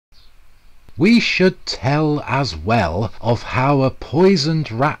we should tell as well of how a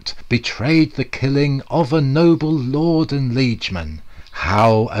poisoned rat betrayed the killing of a noble lord and liegeman,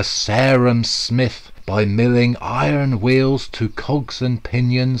 how a Sarum smith, by milling iron wheels to cogs and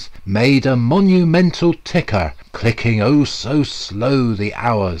pinions, made a monumental ticker, clicking oh so slow the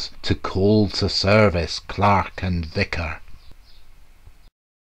hours, to call to service clerk and vicar.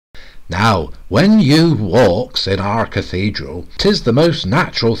 Now, when you walks in our cathedral, 'tis the most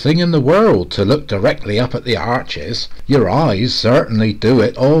natural thing in the world to look directly up at the arches. Your eyes certainly do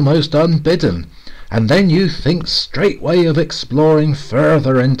it almost unbidden, and then you think straightway of exploring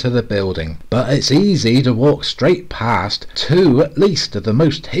further into the building. But it's easy to walk straight past two at least of the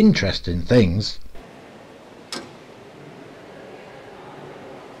most interesting things.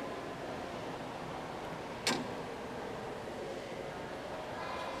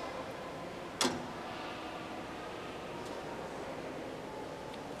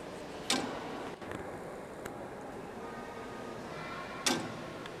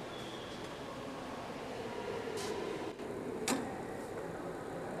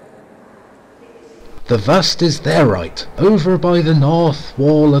 The vust is there right, over by the north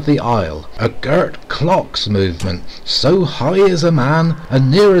wall of the aisle, a girt clock's movement, so high as a man,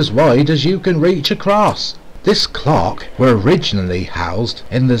 and near as wide as you can reach across. This clock were originally housed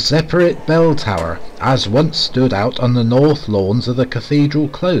in the separate bell tower, as once stood out on the north lawns of the cathedral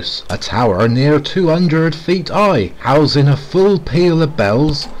close, a tower near 200 feet high, housing a full peal of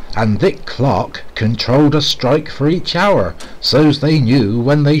bells, and that clock controlled a strike for each hour, so's they knew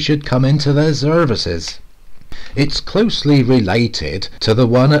when they should come into their services. It's closely related to the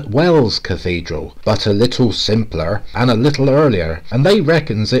one at Wells Cathedral, but a little simpler and a little earlier, and they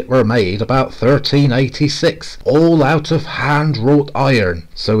reckons it were made about 1386, all out of hand-wrought iron.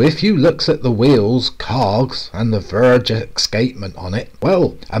 So if you looks at the wheels, cogs, and the verge escapement on it,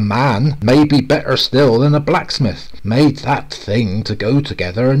 well, a man, may be better still than a blacksmith, made that thing to go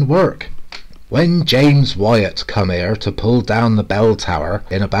together and work. When James Wyatt come here to pull down the bell tower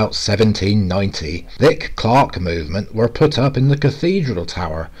in about 1790, thick clock movement were put up in the cathedral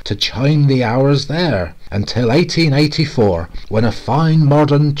tower to chime the hours there, until 1884, when a fine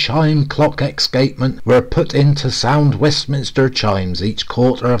modern chime clock escapement were put in to sound Westminster chimes each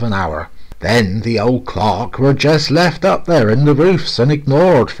quarter of an hour. Then the old clock were just left up there in the roofs and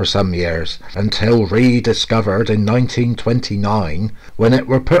ignored for some years, until rediscovered in 1929, when it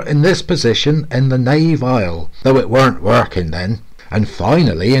were put in this position in the nave aisle, though it weren't working then. And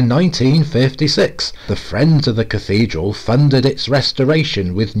finally in 1956, the Friends of the Cathedral funded its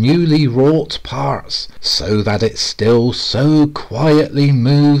restoration with newly wrought parts, so that it still so quietly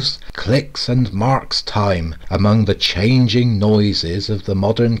moves, clicks and marks time among the changing noises of the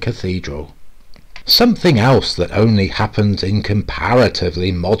modern cathedral. Something else that only happened in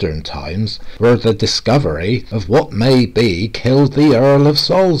comparatively modern times were the discovery of what may be killed the Earl of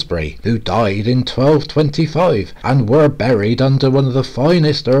Salisbury, who died in 1225 and were buried under one of the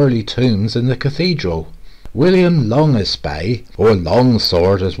finest early tombs in the cathedral. William Longesbay, or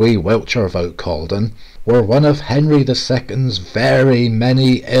Longsword as we Wiltshire folk called him, were one of Henry II's very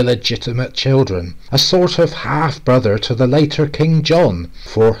many illegitimate children, a sort of half-brother to the later King John,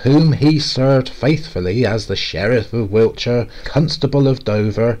 for whom he served faithfully as the Sheriff of Wiltshire, Constable of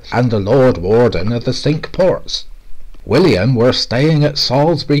Dover, and the Lord Warden of the Cinque Ports. William were staying at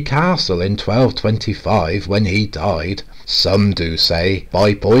Salisbury Castle in 1225 when he died, some do say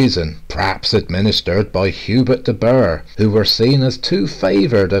by poison, perhaps administered by Hubert de Burgh, who were seen as too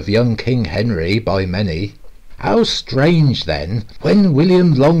favoured of young King Henry by many. How strange then, when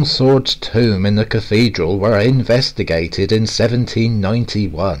William Longsword's tomb in the cathedral were investigated in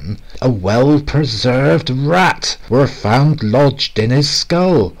 1791, a well-preserved rat were found lodged in his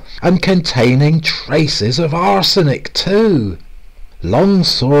skull, and containing traces of arsenic too.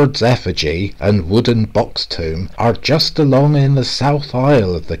 Longsword's effigy and wooden box tomb are just along in the south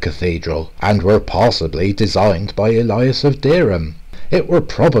aisle of the cathedral, and were possibly designed by Elias of Dereham. It were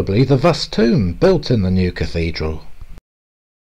probably the vast tomb built in the new cathedral.